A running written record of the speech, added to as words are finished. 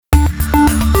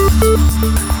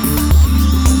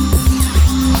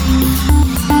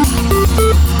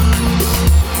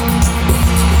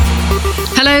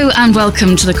Hello and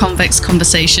welcome to the Convex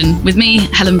Conversation with me,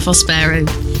 Helen Fospero.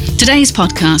 Today's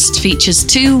podcast features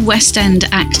two West End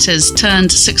actors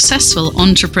turned successful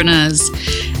entrepreneurs.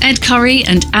 Ed Currie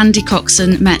and Andy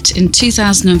Coxon met in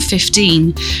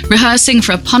 2015, rehearsing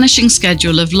for a punishing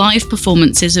schedule of live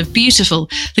performances of Beautiful,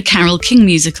 the Carole King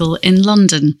Musical in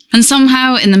London. And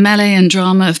somehow, in the melee and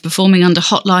drama of performing under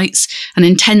hot lights and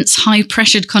intense,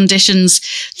 high-pressured conditions,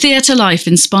 theatre life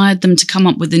inspired them to come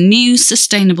up with a new,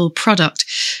 sustainable product,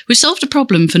 which solved a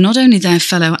problem for not only their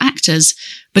fellow actors,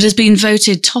 but has been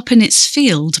voted top in its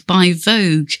field by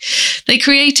Vogue. They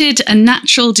created a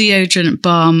natural deodorant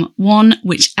balm, one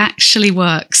which actually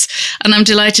works. And I'm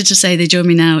delighted to say they join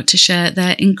me now to share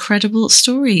their incredible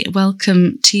story.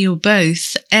 Welcome to you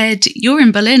both. Ed, you're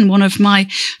in Berlin, one of my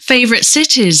favourite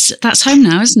cities. That's home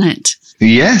now, isn't it?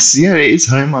 Yes, yeah, it is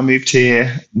home. I moved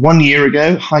here 1 year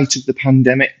ago, height of the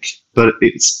pandemic, but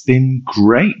it's been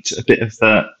great. A bit of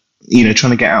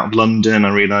trying to get out of London.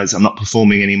 I realised I'm not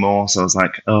performing anymore. So I was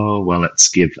like, oh, well, let's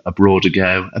give abroad a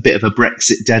go. A bit of a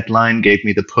Brexit deadline gave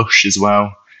me the push as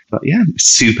well. But yeah, I'm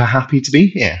super happy to be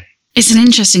here. It's an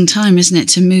interesting time, isn't it,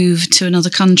 to move to another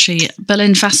country?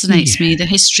 Berlin fascinates me. The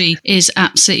history is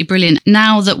absolutely brilliant.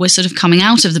 Now that we're sort of coming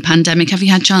out of the pandemic, have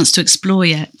you had a chance to explore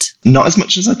yet? Not as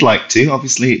much as I'd like to.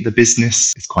 Obviously, the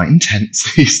business is quite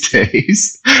intense these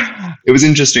days. It was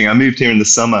interesting. I moved here in the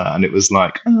summer and it was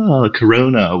like, oh,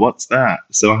 Corona, what's that?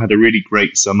 So I had a really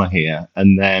great summer here.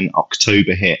 And then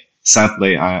October hit.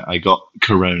 Sadly, I got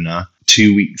Corona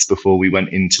 2 weeks before we went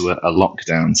into a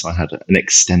lockdown. So I had an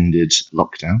extended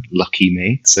lockdown. Lucky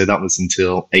me. So that was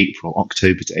until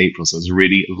October to April. So it was a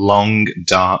really long,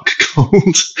 dark,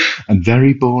 cold and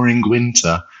very boring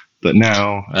winter. But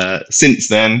now, since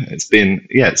then,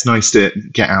 it's nice to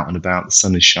get out and about. The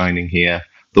sun is shining here.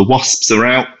 The wasps are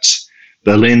out.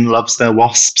 Berlin loves their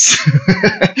wasps.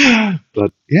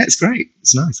 But yeah, it's great.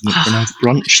 It's nice. I went for a nice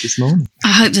brunch this morning.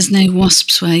 I hope there's no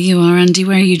wasps where you are, Andy.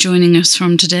 Where are you joining us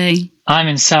from today? I'm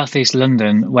in southeast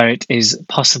London, where it is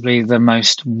possibly the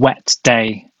most wet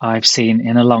day I've seen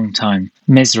in a long time.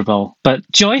 Miserable, but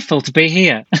joyful to be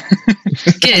here.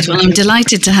 Good. Well, I'm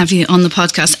delighted to have you on the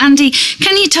podcast. Andy,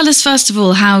 can you tell us, first of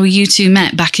all, how you two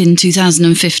met back in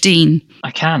 2015?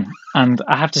 I can. And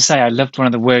I have to say, I loved one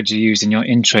of the words you used in your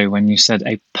intro when you said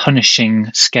a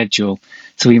punishing schedule.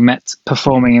 So we met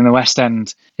performing in the West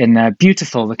End in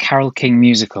Beautiful, the Carole King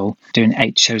Musical, doing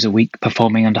 8 shows a week,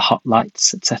 performing under hot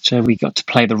lights, etc. We got to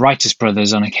play the Writers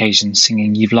Brothers on occasion,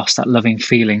 singing You've Lost That Loving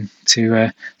Feeling to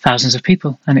thousands of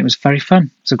people. And it was very fun.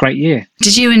 It was a great year.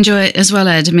 Did you enjoy it as well,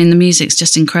 Ed? I mean, the music's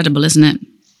just incredible, isn't it?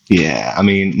 Yeah, I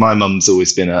mean, my mum's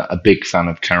always been a big fan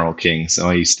of Carole King, so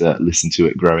I used to listen to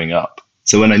it growing up.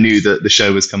 So when I knew that the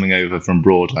show was coming over from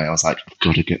Broadway, I was like, I've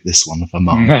got to get this one for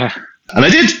Mum. And I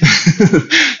did.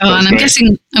 And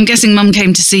I'm guessing Mum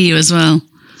came to see you as well.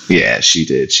 Yeah, she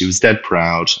did. She was dead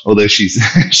proud. Although she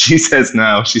says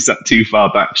now she sat too far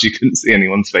back, she couldn't see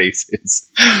anyone's faces.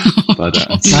 But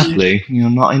sadly,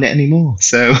 I'm not in it anymore.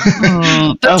 So,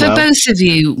 but for both of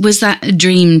you, was that a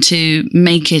dream to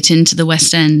make it into the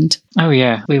West End? Oh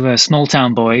yeah, we were small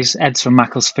town boys. Ed's from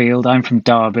Macclesfield, I'm from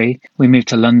Derby. We moved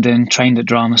to London, trained at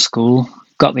drama school,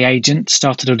 got the agent,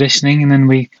 started auditioning, and then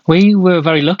we were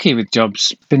very lucky with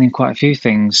jobs. Been in quite a few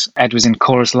things. Ed was in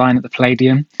Chorus Line at the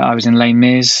Palladium. I was in Les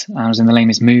Mis. I was in the Les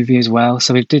Mis movie as well.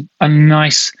 So we've got a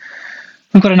nice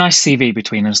CV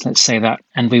between us, let's say that.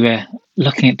 And we were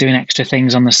looking at doing extra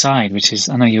things on the side, which is,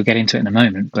 I know you'll get into it in a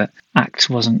moment, but ACT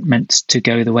wasn't meant to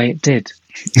go the way it did.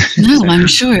 No, I'm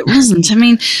sure it wasn't. I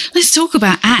mean, let's talk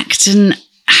about ACT and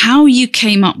how you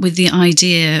came up with the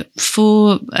idea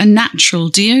for a natural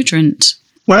deodorant.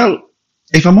 Well,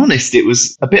 if I'm honest, it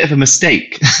was a bit of a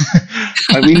mistake.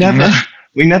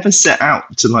 We never set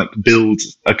out to build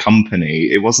a company.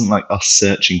 It wasn't like us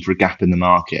searching for a gap in the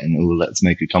market and let's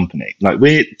make a company.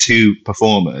 We're two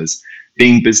performers.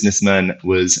 Being businessmen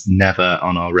was never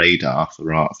on our radar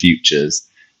for our futures.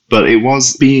 But it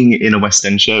was being in a West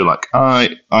End show.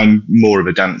 I'm more of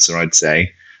a dancer, I'd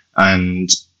say. And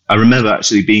I remember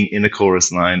actually being in a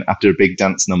chorus line after a big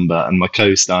dance number and my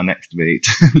co-star next to me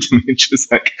turned to me and she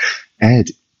was like, Ed,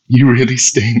 you really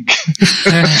stink.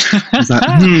 I was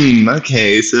like,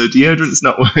 okay, so deodorant's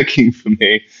not working for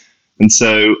me. And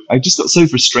so I just got so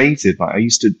frustrated. I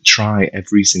used to try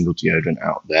every single deodorant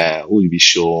out there, All You Be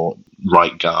Sure,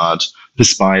 Right Guard,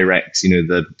 Perspirex,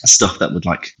 the stuff that would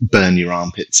burn your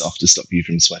armpits off to stop you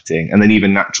from sweating. And then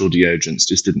even natural deodorants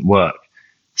just didn't work.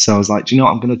 So I was like,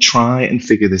 I'm going to try and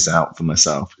figure this out for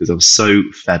myself because I was so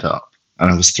fed up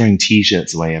and I was throwing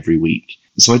t-shirts away every week.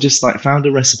 So I just like found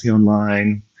a recipe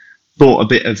online, bought a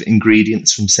bit of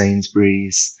ingredients from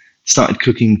Sainsbury's, started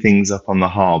cooking things up on the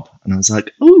hob, and I was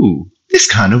like, oh, this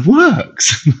kind of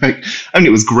works. Like, I mean,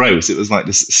 it was gross. It was like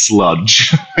this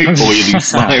sludge, like oily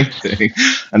slime thing.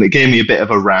 And it gave me a bit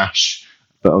of a rash.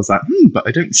 But I was like, but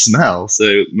I don't smell,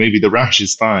 so maybe the rash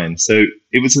is fine. So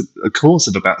it was a course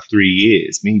of about 3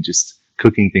 years, me just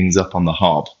cooking things up on the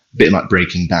hob, a bit like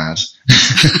Breaking Bad.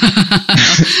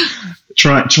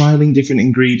 Trialing different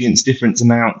ingredients, different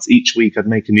amounts. Each week I'd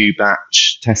make a new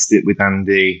batch, test it with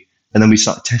Andy, and then we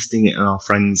started testing it on our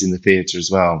friends in the theatre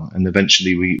as well. And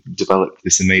eventually we developed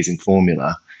this amazing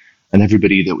formula. And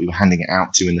everybody that we were handing it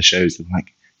out to in the shows, they were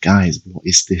like, guys, what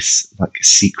is this like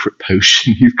secret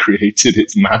potion you've created?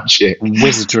 It's magic.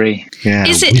 Wizardry. Yeah,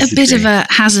 is it wizardry. A bit of a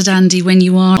hazard, Andy, when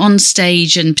you are on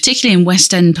stage, and particularly in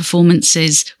West End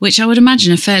performances, which I would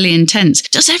imagine are fairly intense?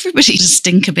 Does everybody just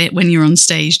stink a bit when you're on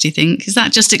stage, do you think? Is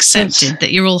that just accepted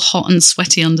that you're all hot and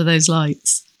sweaty under those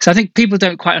lights? So I think people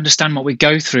don't quite understand what we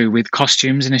go through with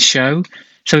costumes in a show.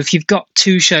 So if you've got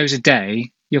 2 shows a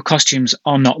day, your costumes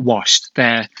are not washed.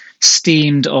 They're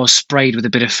steamed or sprayed with a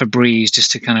bit of Febreze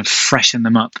just to kind of freshen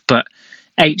them up. But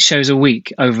 8 shows a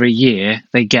week over a year,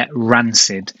 they get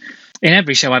rancid. In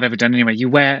every show I've ever done anyway, you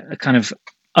wear a kind of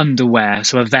underwear,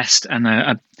 so a vest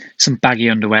and some baggy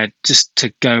underwear just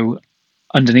to go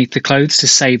underneath the clothes to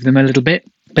save them a little bit.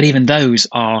 But even those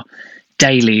are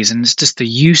dailies, and it's just the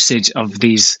usage of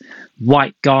these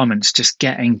white garments just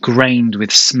get ingrained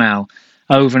with smell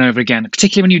over and over again,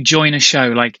 particularly when you join a show.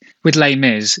 Like with Les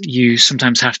Mis, you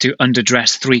sometimes have to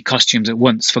underdress 3 costumes at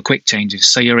once for quick changes.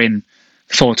 So you're in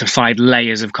 4 to 5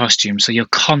 layers of costumes. So you're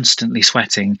constantly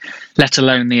sweating, let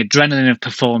alone the adrenaline of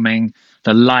performing,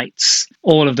 the lights,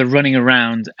 all of the running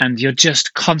around, and you're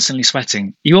just constantly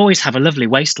sweating. You always have a lovely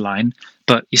waistline,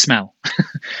 but you smell.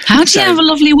 How do you have a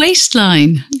lovely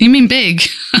waistline? You mean big?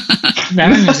 No,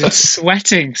 it's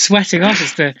sweating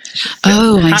off.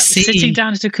 I see. Sitting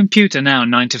down at a computer now,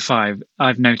 9 to 5,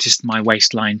 I've noticed my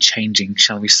waistline changing,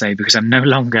 shall we say, because I'm no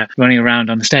longer running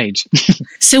around on the stage.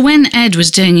 So when Ed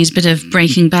was doing his bit of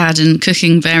Breaking Bad and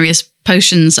cooking various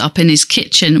potions up in his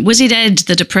kitchen, was it Ed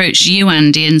that approached you,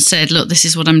 Andy, and said, look, this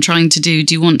is what I'm trying to do.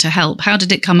 Do you want to help? How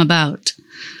did it come about?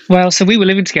 Well, so we were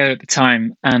living together at the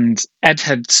time, and Ed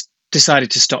had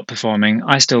decided to stop performing.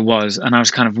 I still was, and I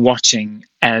was kind of watching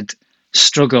Ed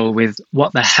struggle with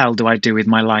what the hell do I do with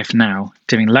my life now?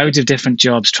 Doing loads of different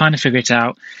jobs, trying to figure it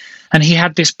out. And he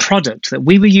had this product that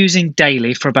we were using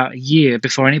daily for about a year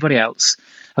before anybody else.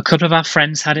 A couple of our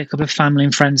friends had it, a couple of family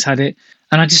and friends had it.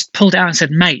 And I just pulled it out and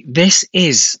said, mate, this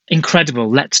is incredible.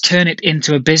 Let's turn it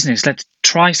into a business. Let's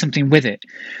try something with it.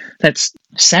 Let's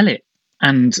sell it.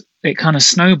 And it kind of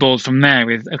snowballed from there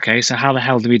with, okay, so how the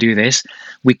hell do we do this?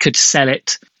 We could sell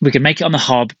it. We could make it on the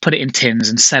hob, put it in tins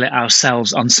and sell it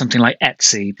ourselves on something like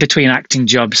Etsy. Between acting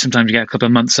jobs, sometimes you get a couple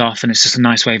of months off, and it's just a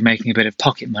nice way of making a bit of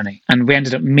pocket money. And we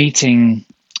ended up meeting,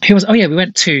 we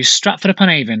went to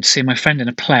Stratford-upon-Avon to see my friend in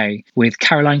a play with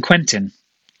Caroline Quentin.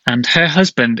 And her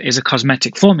husband is a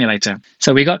cosmetic formulator.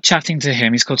 So we got chatting to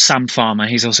him. He's called Sam Farmer.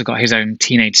 He's also got his own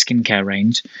teenage skincare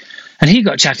range. And he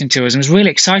got chatting to us and was really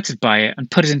excited by it and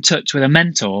put us in touch with a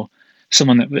mentor,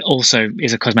 someone that also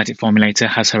is a cosmetic formulator,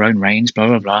 has her own range, blah,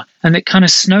 blah, blah. And it kind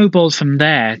of snowballed from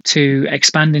there to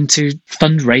expand into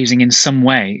fundraising in some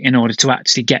way in order to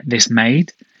actually get this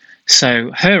made.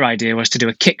 So her idea was to do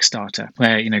a Kickstarter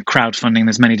where, crowdfunding,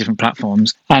 there's many different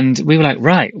platforms. And we were like,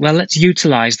 right, well, let's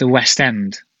utilize the West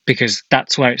End because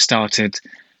that's where it started.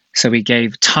 So we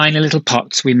gave tiny little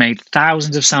pots. We made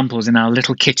thousands of samples in our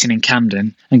little kitchen in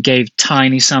Camden and gave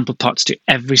tiny sample pots to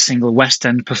every single West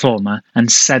End performer and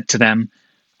said to them,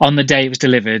 on the day it was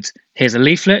delivered, here's a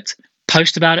leaflet,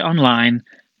 post about it online,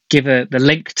 give the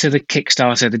link to the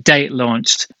Kickstarter, the day it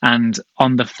launched, and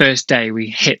on the first day we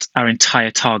hit our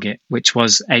entire target, which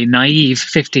was a naive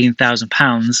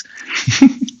 £15,000.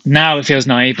 Now it feels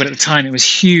naive, but at the time it was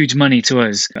huge money to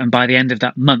us. And by the end of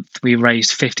that month, we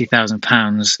raised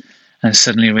 £50,000 and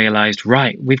suddenly realised,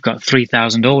 right, we've got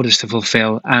 3,000 orders to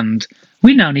fulfil and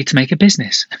we now need to make a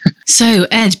business. So,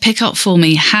 Ed, pick up for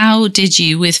me. How did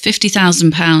you, with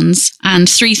 £50,000 and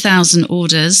 3,000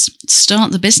 orders,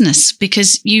 start the business?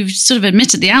 Because you've sort of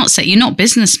admitted at the outset you're not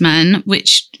businessmen,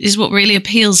 which is what really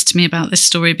appeals to me about this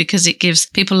story, because it gives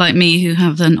people like me who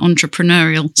have an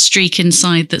entrepreneurial streak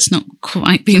inside that's not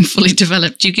quite being fully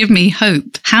developed. You give me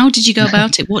hope. How did you go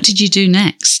about it? What did you do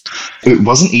next? It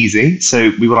wasn't easy.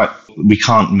 So we were like, we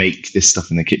can't make this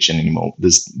stuff in the kitchen anymore.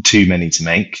 There's too many to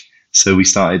make. So we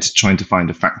started trying to find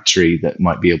a factory that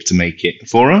might be able to make it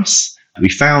for us. We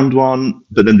found one,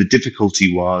 but then the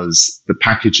difficulty was the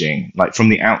packaging. Like from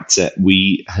the outset,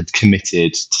 we had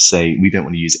committed to say we don't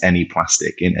want to use any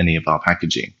plastic in any of our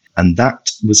packaging. And that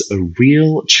was a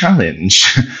real challenge.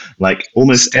 Like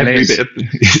almost every bit of,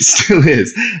 it still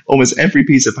is, almost every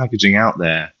piece of packaging out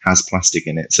there has plastic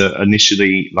in it. So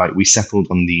initially, like we settled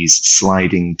on these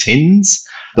sliding tins,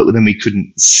 but then we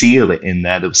couldn't seal it in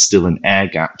there. There was still an air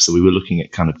gap. So we were looking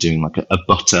at kind of doing like a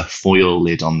butter foil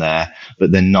lid on there,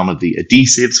 but then none of the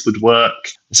adhesives would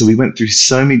work. So we went through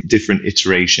so many different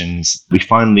iterations. We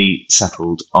finally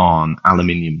settled on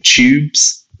aluminium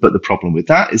tubes. But the problem with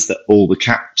that is that all the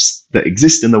caps that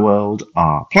exist in the world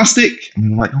are plastic. And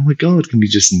we were like, oh my God, can we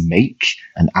just make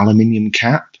an aluminium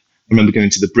cap? I remember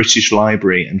going to the British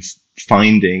Library and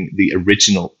finding the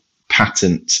original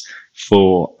patent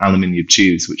for aluminium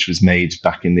tubes, which was made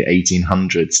back in the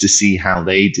 1800s, to see how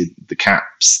they did the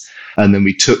caps. And then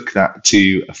we took that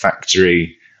to a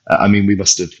factory. We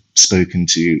must have spoken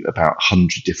to about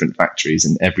 100 different factories,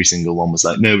 and every single one was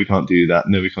like, no, we can't do that.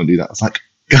 No, we can't do that. I was like,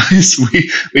 guys,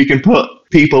 we can put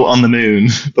people on the moon,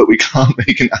 but we can't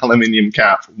make an aluminium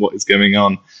cap. What is going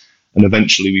on? And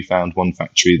eventually we found one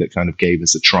factory that kind of gave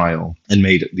us a trial and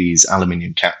made these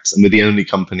aluminium caps. And we're the only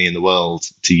company in the world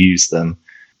to use them.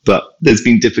 But there's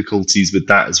been difficulties with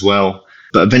that as well.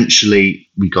 But eventually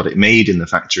we got it made in the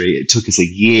factory. It took us a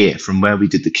year from where we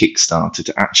did the Kickstarter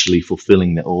to actually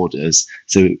fulfilling the orders.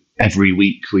 So every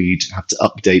week we'd have to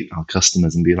update our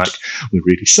customers and be like, we're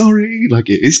really sorry, like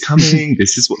it is coming.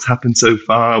 This is what's happened so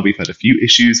far. We've had a few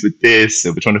issues with this. So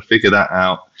we're trying to figure that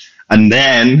out. And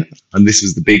then, and this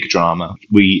was the big drama,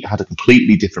 we had a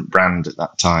completely different brand at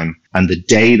that time. And the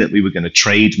day that we were going to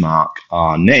trademark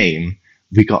our name,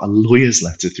 we got a lawyer's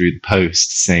letter through the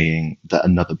post saying that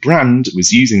another brand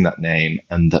was using that name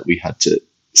and that we had to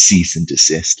cease and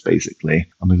desist, basically.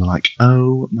 And we were like,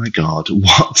 oh my God,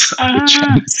 what are the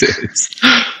chances?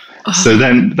 So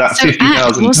then that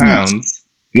 £50,000,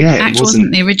 it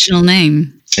wasn't the original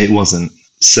name. It wasn't.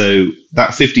 So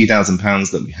that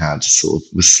 £50,000 that we had sort of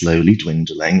was slowly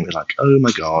dwindling. We're like, oh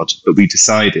my God. But we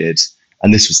decided,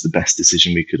 and this was the best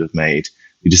decision we could have made,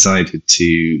 we decided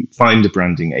to find a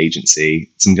branding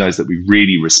agency, some guys that we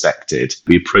really respected.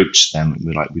 We approached them and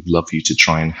we're like, we'd love you to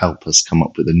try and help us come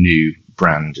up with a new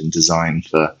brand and design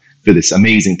for this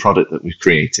amazing product that we've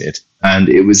created. And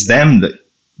it was them that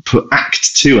put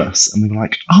ACT to us. And we were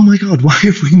like, oh my God, why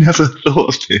have we never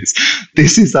thought of this?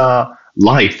 This is our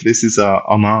life. This is our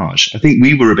homage. I think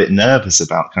we were a bit nervous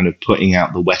about kind of putting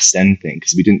out the West End thing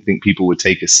because we didn't think people would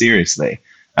take us seriously.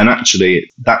 And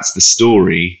actually, that's the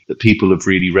story that people have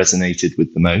really resonated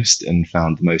with the most and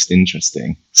found the most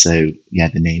interesting. So, yeah,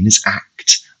 the name is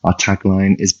ACT. Our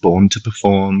tagline is Born to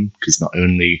Perform, because not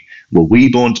only were we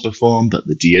born to perform, but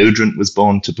the deodorant was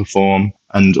born to perform.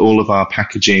 And all of our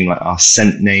packaging, like our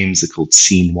scent names, are called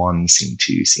Scene 1, Scene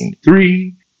 2, Scene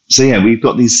 3. So, yeah, we've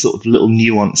got these sort of little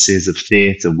nuances of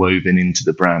theatre woven into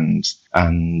the brand.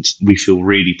 And we feel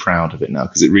really proud of it now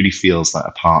because it really feels like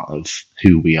a part of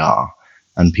who we are.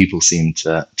 And people seem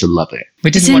to love it.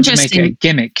 We didn't want to make it a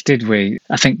gimmick, did we?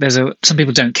 I think some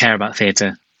people don't care about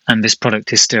theatre, and this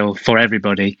product is still for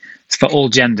everybody. It's for all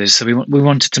genders. So we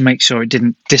wanted to make sure it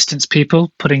didn't distance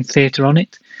people putting theatre on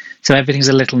it. So everything's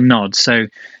a little nod. So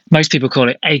most people call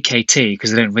it AKT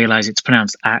because they don't realise it's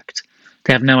pronounced ACT.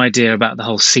 They have no idea about the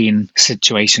whole scene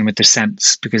situation with the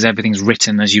scents because everything's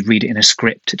written as you'd read it in a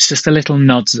script. It's just the little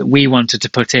nods that we wanted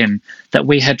to put in that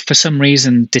we had for some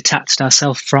reason detached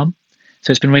ourselves from. So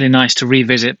it's been really nice to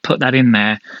revisit, put that in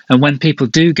there. And when people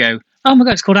do go, oh my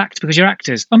God, it's called ACT because you're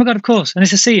actors. Oh my God, of course. And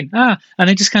it's a scene. And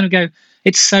they just kind of go,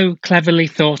 it's so cleverly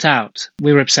thought out.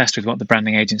 We were obsessed with what the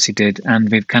branding agency did and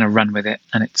we've kind of run with it.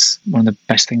 And it's one of the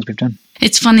best things we've done.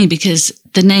 It's funny because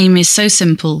the name is so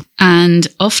simple and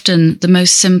often the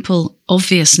most simple,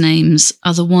 obvious names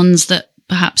are the ones that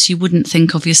perhaps you wouldn't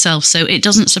think of yourself. So it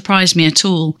doesn't surprise me at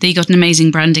all that you got an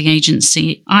amazing branding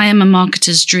agency. I am a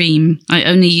marketer's dream. I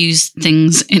only use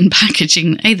things in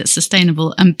packaging, A, that's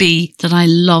sustainable, and B, that I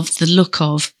love the look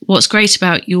of. What's great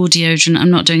about your deodorant,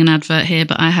 I'm not doing an advert here,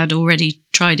 but I had already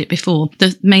tried it before.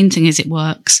 The main thing is it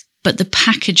works, but the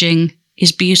packaging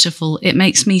is beautiful. It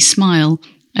makes me smile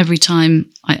every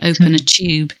time I open a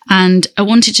tube. And I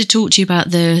wanted to talk to you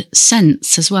about the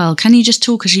scents as well. Can you just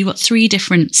talk, because you've got 3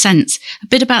 different scents, a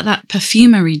bit about that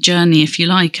perfumery journey, if you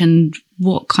like, and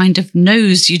what kind of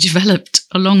nose you developed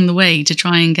along the way to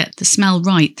try and get the smell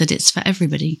right, that it's for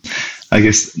everybody. I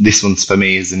guess this one's for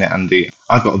me, isn't it, Andy?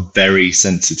 I've got a very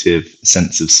sensitive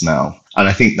sense of smell. And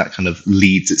I think that kind of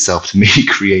leads itself to me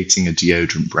creating a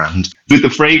deodorant brand. With the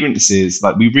fragrances,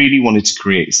 like we really wanted to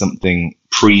create something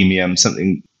premium,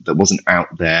 something that wasn't out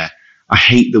there. I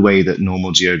hate the way that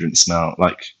normal deodorants smell.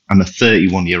 Like, I'm a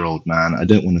 31-year-old man. I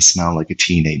don't want to smell like a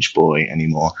teenage boy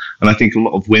anymore. And I think a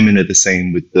lot of women are the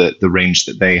same with the range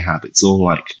that they have. It's all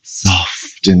like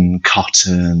soft and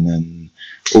cotton and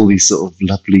all these sort of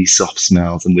lovely soft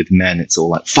smells. And with men, it's all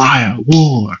like fire,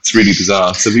 war. It's really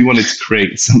bizarre. So we wanted to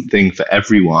create something for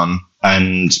everyone.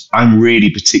 And I'm really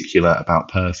particular about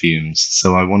perfumes.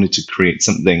 So I wanted to create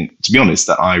something, to be honest,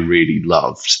 that I really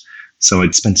loved. So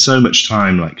I'd spend so much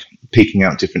time like picking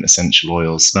out different essential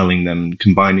oils, smelling them,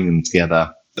 combining them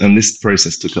together. And this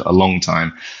process took a long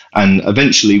time. And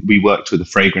eventually we worked with a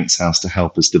fragrance house to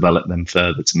help us develop them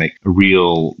further to make a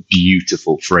real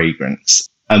beautiful fragrance.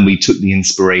 And we took the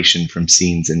inspiration from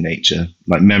scenes in nature,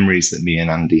 like memories that me and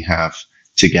Andy have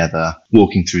together.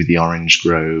 Walking through the orange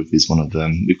grove is one of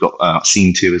them. We've got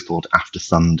scene 2 is called After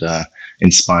Thunder,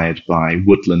 inspired by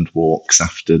woodland walks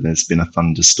after there's been a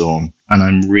thunderstorm. And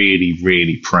I'm really,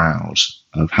 really proud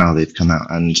of how they've come out.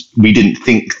 And we didn't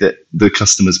think that the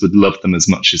customers would love them as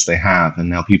much as they have. And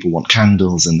now people want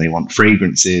candles and they want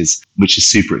fragrances, which is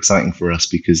super exciting for us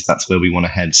because that's where we want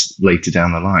to head later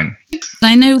down the line.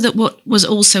 I know that what was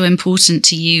also important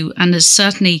to you, and has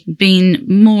certainly been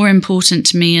more important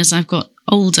to me as I've got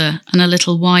older and a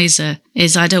little wiser,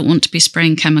 is I don't want to be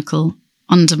spraying chemical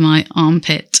under my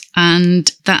armpit.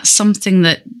 And that's something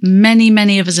that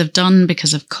many of us have done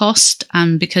because of cost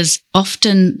and because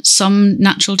often some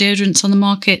natural deodorants on the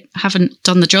market haven't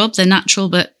done the job. They're natural,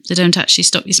 but they don't actually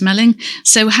stop you smelling.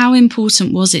 So how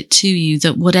important was it to you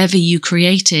that whatever you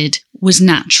created was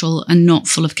natural and not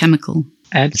full of chemical?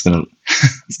 Ed? I was going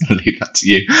to leave that to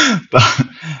you. But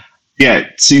yeah,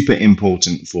 super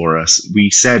important for us.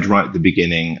 We said right at the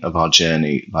beginning of our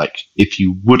journey, like, if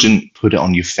you wouldn't put it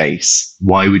on your face,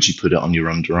 why would you put it on your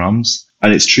underarms?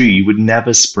 And it's true, you would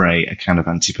never spray a can of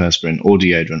antiperspirant or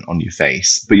deodorant on your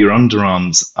face, but your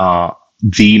underarms are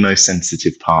the most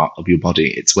sensitive part of your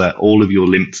body. It's where all of your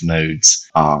lymph nodes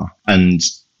are. And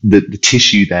the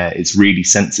tissue there is really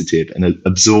sensitive and it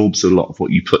absorbs a lot of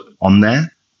what you put on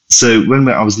there. So when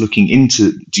I was looking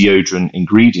into deodorant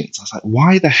ingredients, I was like,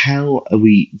 why the hell are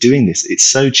we doing this? It's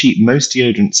so cheap. Most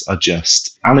deodorants are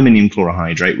just aluminium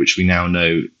chlorohydrate, which we now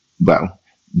know, well,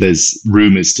 there's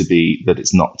rumors to be that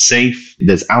it's not safe.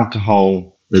 There's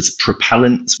alcohol, there's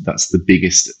propellant. That's the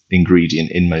biggest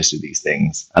ingredient in most of these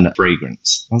things. And a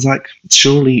fragrance. I was like,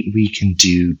 surely we can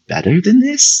do better than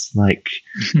this? Like,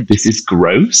 this is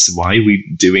gross. Why are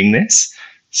we doing this?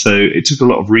 So it took a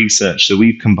lot of research. So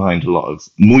we've combined a lot of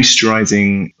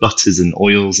moisturizing butters and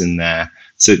oils in there.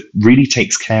 So it really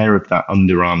takes care of that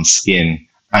underarm skin.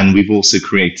 And we've also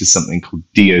created something called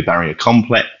Deo Barrier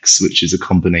Complex, which is a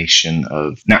combination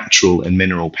of natural and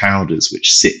mineral powders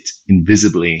which sit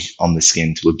invisibly on the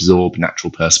skin to absorb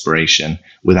natural perspiration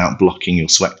without blocking your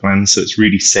sweat glands. So it's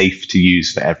really safe to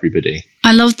use for everybody.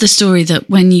 I love the story that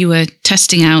when you were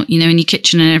testing out, in your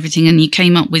kitchen and everything, and you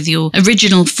came up with your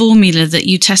original formula, that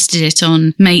you tested it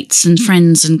on mates and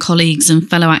friends and colleagues and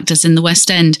fellow actors in the West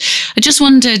End. I just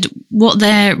wondered what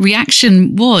their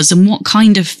reaction was and what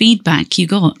kind of feedback you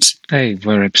got. They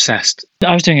were obsessed.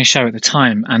 I was doing a show at the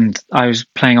time and I was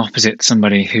playing opposite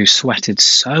somebody who sweated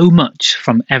so much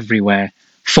from everywhere,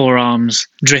 forearms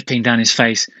dripping down his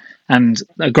face. And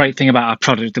a great thing about our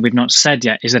product that we've not said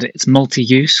yet is that it's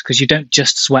multi-use, because you don't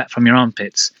just sweat from your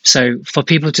armpits. So for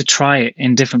people to try it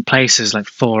in different places, like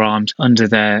forearms, under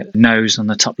their nose, on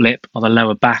the top lip, or the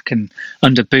lower back, and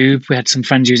under boob, we had some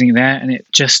friends using it there, and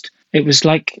it was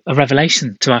like a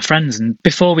revelation to our friends. And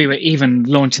before we were even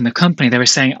launching the company, they were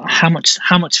saying, how much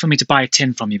for me to buy a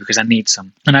tin from you, because I need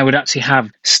some. And I would actually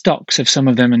have stocks of some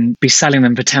of them and be selling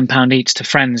them for £10 each to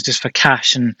friends just for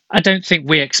cash. And I don't think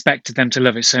we expected them to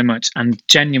love it so much. And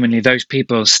genuinely, those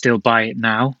people still buy it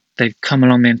now. They've come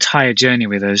along the entire journey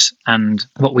with us. And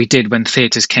what we did when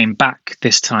theatres came back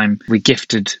this time, we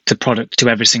gifted the product to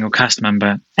every single cast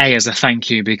member. A, as a thank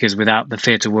you, because without the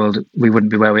theatre world, we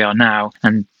wouldn't be where we are now.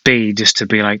 And B, just to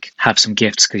be like, have some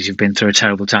gifts because you've been through a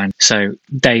terrible time. So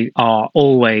they are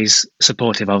always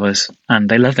supportive of us and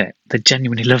they love it. They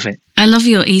genuinely love it. I love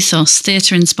your ethos.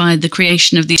 Theatre inspired the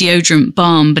creation of the deodorant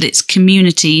balm, but it's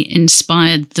community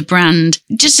inspired the brand.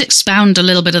 Just expound a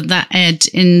little bit of that, Ed,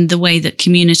 in the way that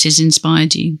communities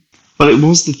inspired you. Well, it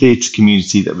was the theatre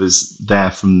community that was there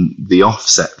from the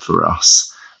offset for us.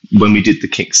 When we did the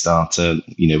Kickstarter,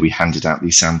 we handed out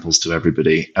these samples to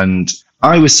everybody. And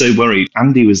I was so worried.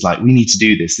 Andy was like, we need to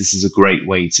do this. This is a great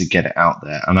way to get it out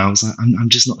there. And I was like, I'm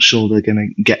just not sure they're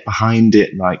going to get behind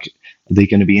it. Like, are they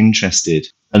going to be interested?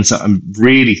 And so I'm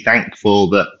really thankful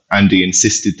that Andy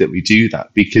insisted that we do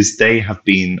that, because they have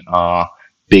been our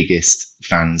biggest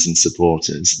fans and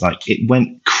supporters. Like, it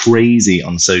went crazy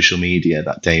on social media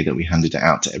that day that we handed it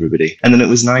out to everybody. And then it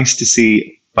was nice to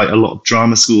see like a lot of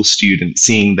drama school students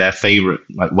seeing their favorite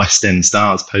like West End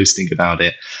stars posting about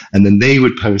it, and then they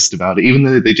would post about it even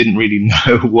though they didn't really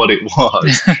know what it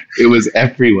was. It was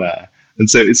everywhere. And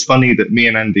so it's funny that me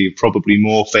and Andy are probably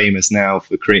more famous now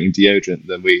for creating deodorant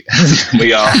than we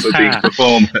are for being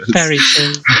performers. Very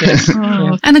true. Yes.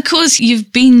 Oh. And of course,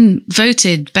 you've been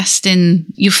voted best in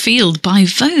your field by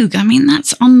Vogue. I mean,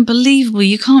 that's unbelievable.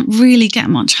 You can't really get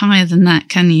much higher than that,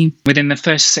 can you? Within the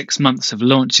first 6 months of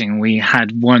launching, we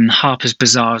had won Harper's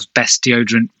Bazaar's Best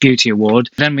Deodorant Beauty Award.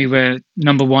 Then we were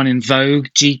number 1 in Vogue,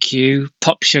 GQ,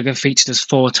 Pop Sugar featured us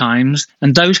 4 times.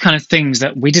 And those kind of things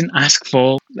that we didn't ask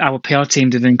for. Our PR team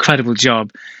did an incredible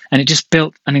job, and it just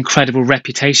built an incredible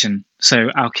reputation. So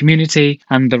our community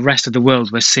and the rest of the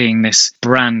world were seeing this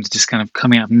brand just kind of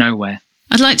coming out of nowhere.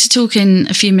 I'd like to talk in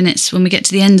a few minutes when we get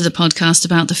to the end of the podcast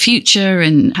about the future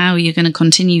and how you're going to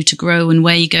continue to grow and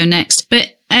where you go next.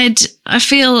 But Ed, I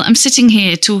feel I'm sitting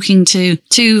here talking to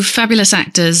 2 fabulous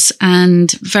actors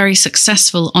and very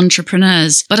successful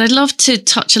entrepreneurs. But I'd love to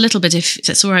touch a little bit, if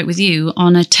it's all right with you,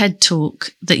 on a TED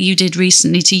talk that you did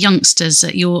recently to youngsters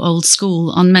at your old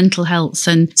school on mental health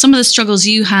and some of the struggles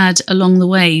you had along the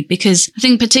way. Because I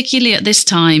think particularly at this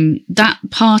time, that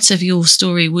part of your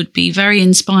story would be very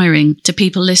inspiring to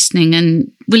people listening. And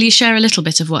will you share a little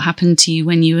bit of what happened to you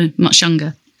when you were much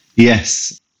younger?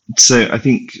 Yes. So I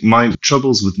think my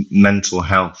troubles with mental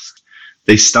health,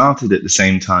 they started at the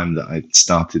same time that I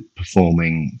started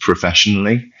performing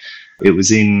professionally. It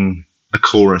was in a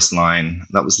chorus line.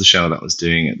 That was the show that I was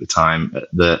doing at the time at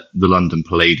the London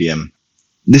Palladium.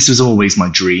 This was always my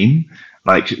dream.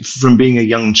 Like, from being a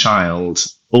young child,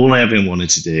 all I ever wanted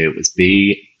to do was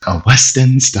be a West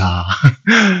End star.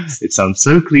 It sounds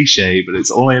so cliche, but it's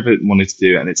all I ever wanted to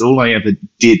do, and it's all I ever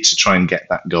did to try and get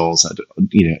that goal. So I'd,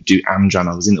 do Amdram.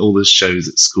 I was in all those shows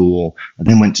at school. I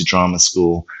then went to drama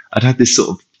school. I'd had this sort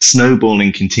of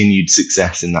snowballing continued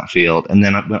success in that field, and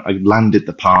then I landed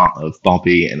the part of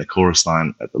Bobby in a chorus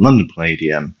line at the London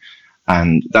Palladium,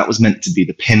 and that was meant to be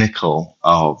the pinnacle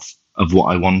of what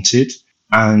I wanted.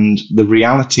 And the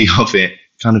reality of it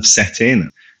kind of set in.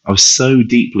 I was so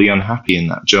deeply unhappy in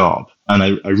that job, and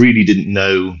I really didn't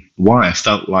know why. I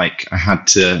felt like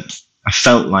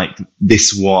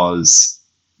this was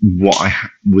what I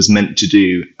was meant to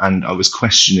do, and I was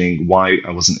questioning why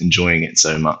I wasn't enjoying it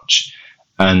so much.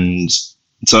 And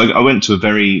so I went to a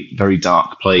very, very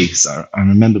dark place. I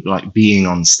remember like being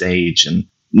on stage and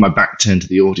my back turned to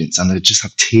the audience, and I just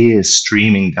had tears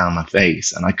streaming down my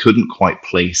face, and I couldn't quite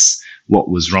place what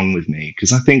was wrong with me,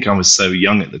 because I think I was so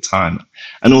young at the time.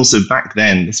 And also back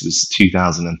then, this was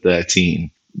 2013,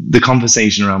 the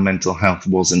conversation around mental health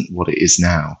wasn't what it is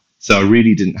now. So I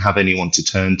really didn't have anyone to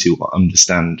turn to or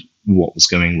understand what was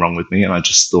going wrong with me. And I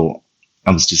just thought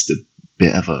I was just a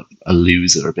bit of a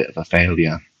loser, a bit of a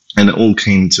failure. And it all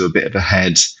came to a bit of a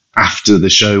head after the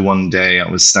show. One day I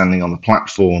was standing on the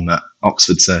platform at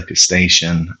Oxford Circus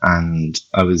Station, and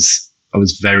I was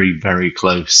very, very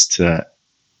close to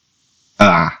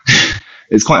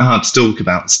it's quite hard to talk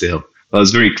about still, but I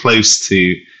was very close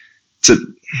to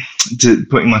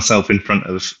putting myself in front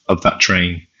of that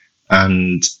train.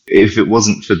 And if it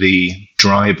wasn't for the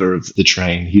driver of the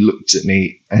train, he looked at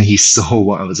me and he saw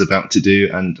what I was about to do,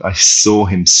 and I saw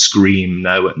him scream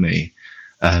no at me,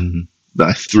 that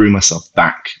I threw myself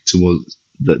back towards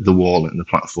the wall and the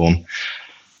platform.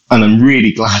 And I'm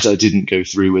really glad I didn't go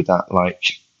through with that. Like,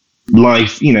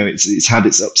 life, it's had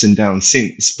its ups and downs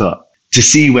since, but to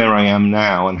see where I am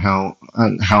now and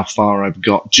how far I've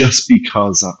got just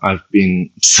because I've been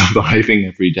surviving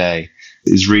every day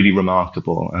is really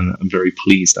remarkable, and I'm very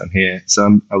pleased I'm here.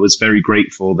 So I was very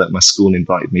grateful that my school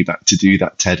invited me back to do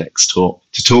that TEDx talk,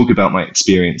 to talk about my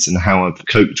experience and how I've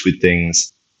coped with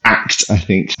things. ACT, I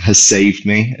think, has saved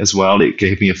me as well. It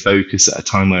gave me a focus at a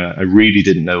time where I really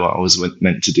didn't know what I was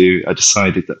meant to do. I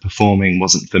decided that performing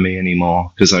wasn't for me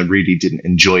anymore because I really didn't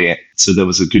enjoy it. So there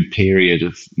was a good period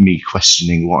of me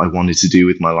questioning what I wanted to do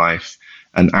with my life.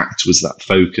 And ACT was that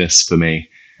focus for me,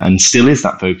 and still is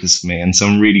that focus for me. And so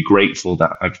I'm really grateful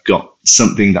that I've got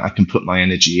something that I can put my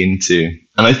energy into.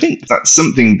 And I think that's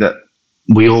something that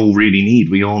we all really need.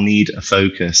 We all need a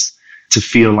focus to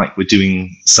feel like we're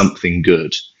doing something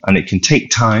good. And it can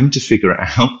take time to figure it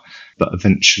out, but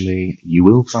eventually you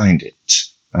will find it.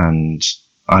 And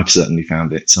I've certainly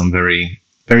found it. So I'm very,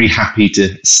 very happy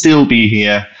to still be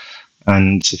here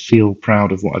and to feel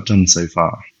proud of what I've done so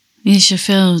far. You should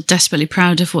feel desperately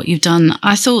proud of what you've done.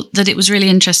 I thought that it was really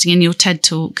interesting in your TED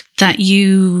talk that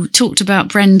you talked about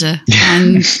Brenda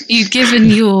and you've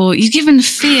given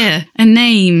fear a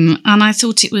name. And I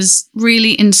thought it was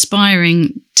really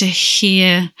inspiring to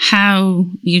hear how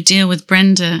you deal with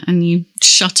Brenda and you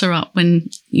shut her up when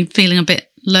you're feeling a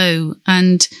bit low.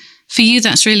 And for you,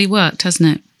 that's really worked,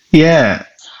 hasn't it? Yeah.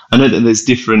 I know that there's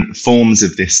different forms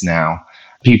of this now.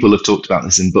 People have talked about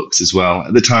this in books as well.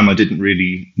 At the time, I didn't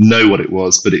really know what it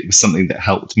was, but it was something that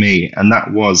helped me. And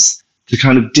that was to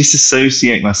kind of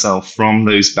disassociate myself from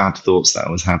those bad thoughts that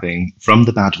I was having, from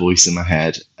the bad voice in my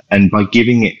head. And by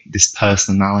giving it this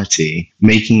personality,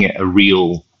 making it a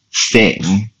real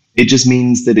thing, it just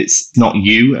means that it's not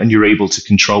you and you're able to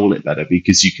control it better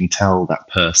because you can tell that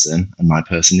person, and my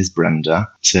person is Brenda,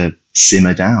 to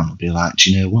simmer down and be like,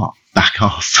 do you know what? Back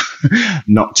off.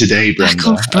 Not today, Brenda. Back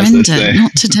off, Brenda.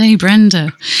 Not today,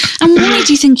 Brenda. And why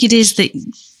do you think it is that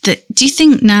do you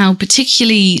think now,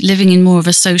 particularly living in more of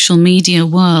a social media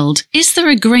world, is there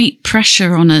a great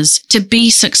pressure on us to be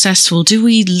successful? Do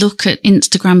we look at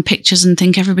Instagram pictures and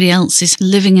think everybody else is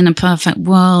living in a perfect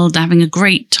world, having a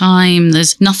great time,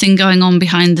 there's nothing going on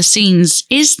behind the scenes?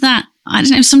 Is that, I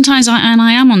don't know, sometimes I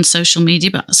am on social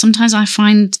media, but sometimes I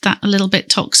find that a little bit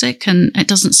toxic, and it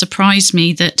doesn't surprise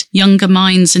me that younger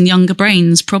minds and younger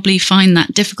brains probably find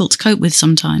that difficult to cope with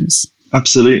sometimes.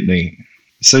 Absolutely.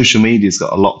 Social media's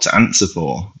got a lot to answer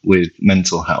for with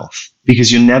mental health,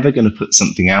 because you're never going to put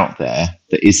something out there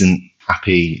that isn't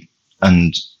happy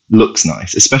and looks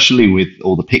nice, especially with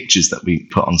all the pictures that we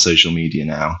put on social media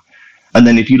now. And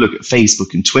then if you look at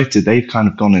Facebook and Twitter, they've kind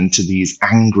of gone into these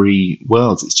angry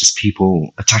worlds. It's just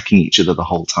people attacking each other the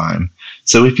whole time.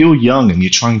 So if you're young and you're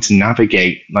trying to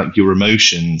navigate like your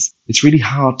emotions, it's really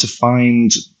hard to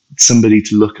find somebody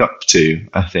to look up to,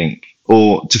 I think,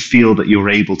 or to feel that you're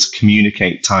able to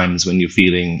communicate times when you're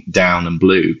feeling down and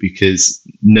blue, because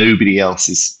nobody else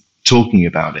is talking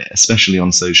about it, especially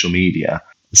on social media.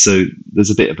 So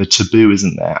there's a bit of a taboo,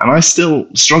 isn't there? And I still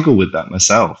struggle with that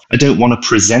myself. I don't want to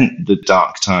present the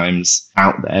dark times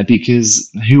out there because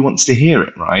who wants to hear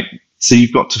it, right? So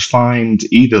you've got to find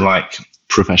either like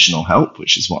professional help,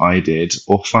 which is what I did,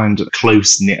 or find a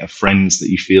close knit of friends that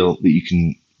you feel that you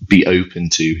can be open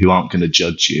to, who aren't going to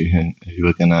judge you and who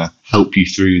are going to help you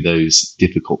through those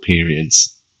difficult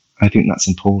periods. I think that's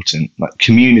important. Like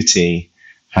community,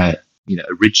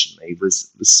 originally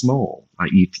was small.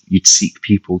 Like you'd seek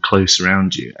people close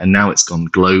around you, and now it's gone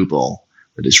global.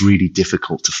 But it's really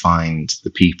difficult to find the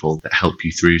people that help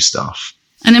you through stuff.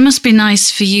 And it must be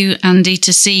nice for you, Andy,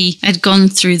 to see Ed gone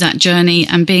through that journey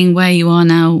and being where you are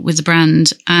now with the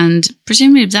brand. And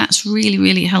presumably that's really,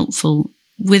 really helpful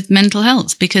with mental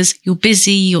health, because you're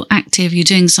busy, you're active, you're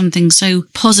doing something so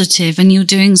positive, and you're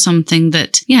doing something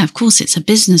that, yeah, of course it's a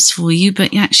business for you,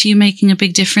 but actually you're making a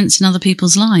big difference in other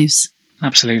people's lives.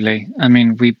 Absolutely. I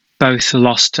mean, we both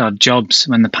lost our jobs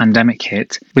when the pandemic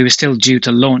hit. We were still due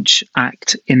to launch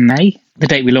ACT in May. The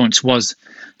date we launched was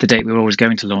the date we were always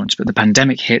going to launch, but the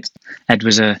pandemic hit. Ed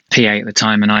was a PA at the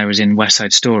time and I was in West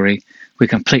Side Story. We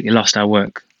completely lost our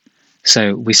work.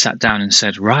 So we sat down and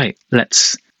said, right,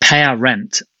 let's pay our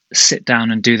rent, sit down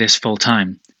and do this full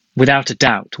time. Without a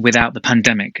doubt, without the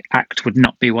pandemic, ACT would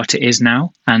not be what it is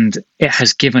now. And it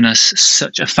has given us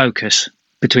such a focus.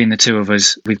 Between the two of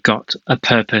us, we've got a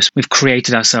purpose. We've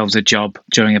created ourselves a job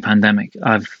during a pandemic.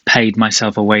 I've paid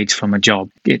myself a wage from a job.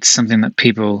 It's something that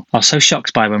people are so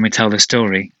shocked by when we tell the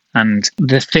story. And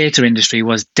the theatre industry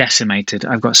was decimated.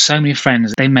 I've got so many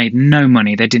friends, they made no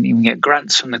money. They didn't even get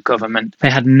grants from the government. They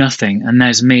had nothing. And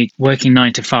there's me working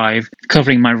 9 to 5,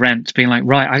 covering my rent, being like,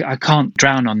 right, I can't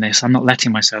drown on this. I'm not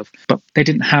letting myself. But they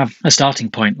didn't have a starting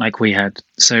point like we had.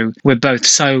 So we're both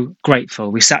so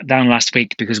grateful. We sat down last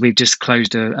week because we've just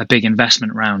closed a big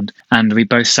investment round. And we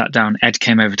both sat down. Ed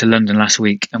came over to London last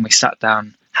week and we sat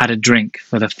down, had a drink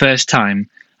for the first time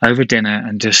over dinner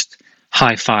and just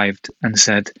high-fived and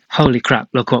said, holy crap,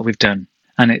 look what we've done.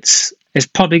 And it's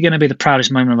probably going to be the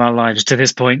proudest moment of our lives to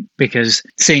this point, because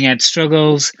seeing Ed's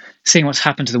struggles, seeing what's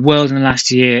happened to the world in the last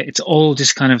year, it's all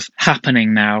just kind of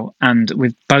happening now. And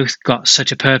we've both got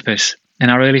such a purpose in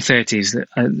our early 30s,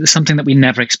 that something that we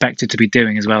never expected to be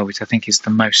doing as well, which I think is the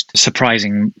most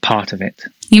surprising part of it.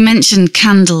 You mentioned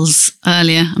candles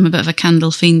earlier. I'm a bit of a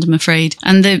candle fiend, I'm afraid.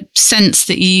 And the scents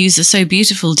that you use are so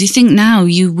beautiful. Do you think now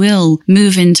you will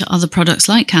move into other products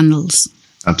like candles?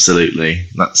 Absolutely.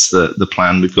 That's the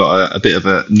plan. We've got a bit of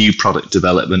a new product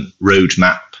development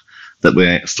roadmap that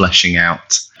we're fleshing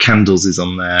out. Candles is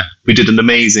on there. We did an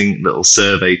amazing little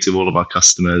survey to all of our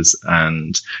customers,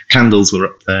 and candles were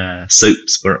up there,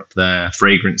 soaps were up there,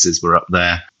 fragrances were up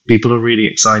there. people are really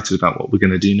excited about what we're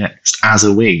going to do next, as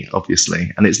are we,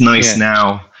 obviously. And it's nice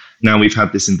now we've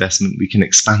had this investment, we can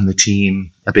expand the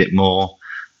team a bit more.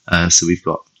 So we've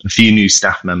got a few new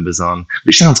staff members on,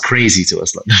 which sounds crazy to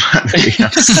us, like the fact that we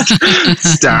have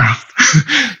staff.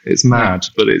 It's mad,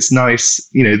 but it's nice.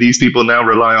 You know, these people now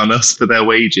rely on us for their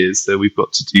wages, so we've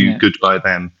got to do good by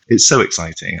them. It's so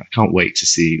exciting. I can't wait to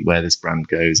see where this brand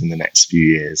goes in the next few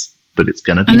years. But it's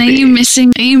going to be. And are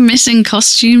you missing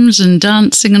costumes and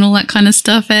dancing and all that kind of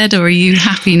stuff, Ed? Or are you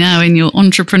happy now in your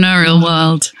entrepreneurial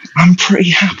world? I'm pretty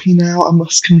happy now, I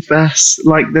must confess.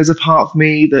 Like, there's a part of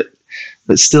me that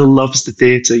still loves the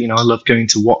theatre. You know, I love going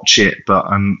to watch it, but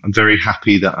I'm very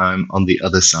happy that I'm on the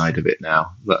other side of it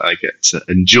now, that I get to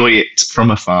enjoy it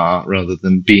from afar rather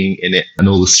than being in it and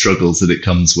all the struggles that it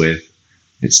comes with.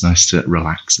 It's nice to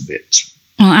relax a bit.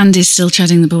 Well, Andy's still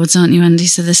treading the boards, aren't you, Andy?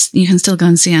 So you can still go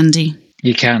and see Andy.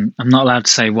 You can. I'm not allowed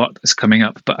to say what is coming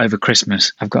up, but over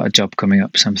Christmas, I've got a job coming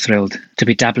up, so I'm thrilled to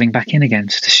be dabbling back in again.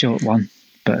 Just a short one,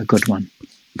 but a good one.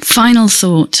 Final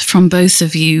thought from both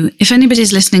of you. If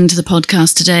anybody's listening to the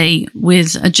podcast today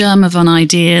with a germ of an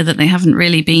idea that they haven't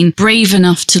really been brave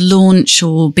enough to launch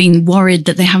or been worried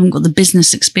that they haven't got the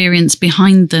business experience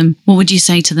behind them, what would you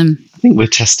say to them? I think we're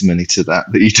testimony to that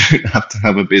you don't have to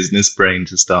have a business brain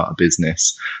to start a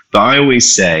business. But I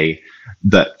always say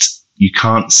that you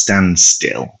can't stand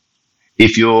still.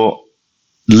 If you're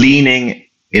leaning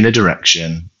in a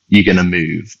direction, you're going to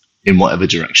move in whatever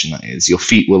direction that is. Your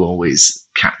feet will always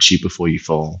catch you before you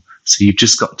fall. So you've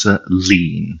just got to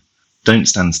lean. Don't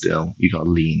stand still. You've got to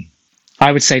lean.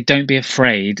 I would say don't be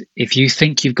afraid. If you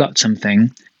think you've got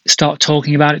something, start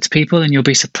talking about it to people and you'll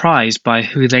be surprised by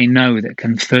who they know that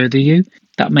can further you.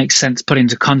 That makes sense put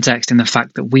into context in the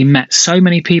fact that we met so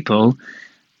many people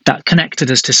that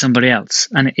connected us to somebody else.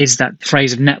 And it is that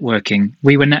phrase of networking.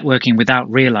 We were networking without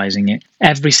realizing it.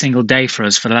 Every single day for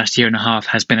us for the last year and a half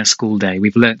has been a school day.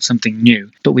 We've learned something new,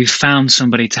 but we've found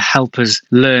somebody to help us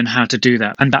learn how to do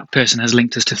that. And that person has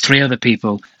linked us to 3 other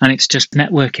people. And it's just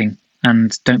networking.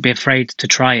 And don't be afraid to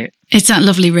try it. It's that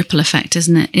lovely ripple effect,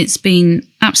 isn't it? It's been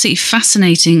absolutely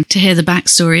fascinating to hear the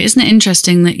backstory. Isn't it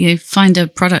interesting that you find a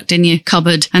product in your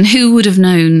cupboard and who would have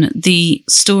known the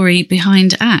story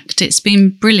behind ACT? It's been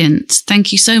brilliant.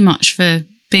 Thank you so much for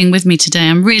being with me today.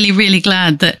 I'm really, really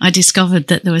glad that I discovered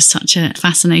that there was such a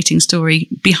fascinating story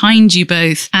behind you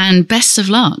both. And best of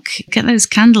luck. Get those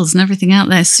candles and everything out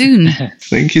there soon.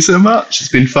 Thank you so much.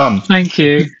 It's been fun. Thank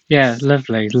you. Yeah,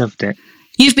 lovely. Loved it.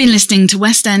 You've been listening to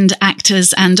West End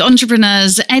actors and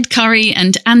entrepreneurs Ed Currie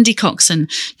and Andy Coxon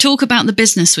talk about the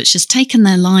business which has taken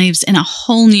their lives in a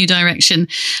whole new direction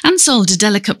and solved a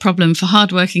delicate problem for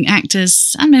hardworking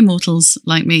actors and mere mortals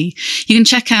like me. You can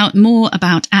check out more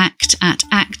about ACT at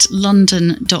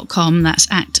actlondon.com. That's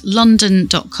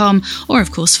actlondon.com, or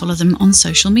of course follow them on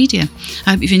social media.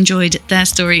 I hope you've enjoyed their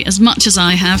story as much as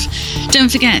I have. Don't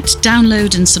forget,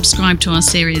 download and subscribe to our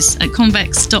series at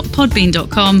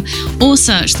convex.podbean.com or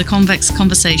search The Convex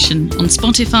Conversation on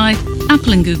Spotify,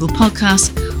 Apple and Google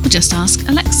Podcasts, or just ask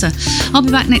Alexa. I'll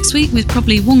be back next week with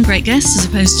probably one great guest as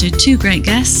opposed to 2 great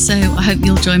guests, so I hope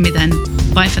you'll join me then.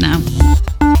 Bye for now.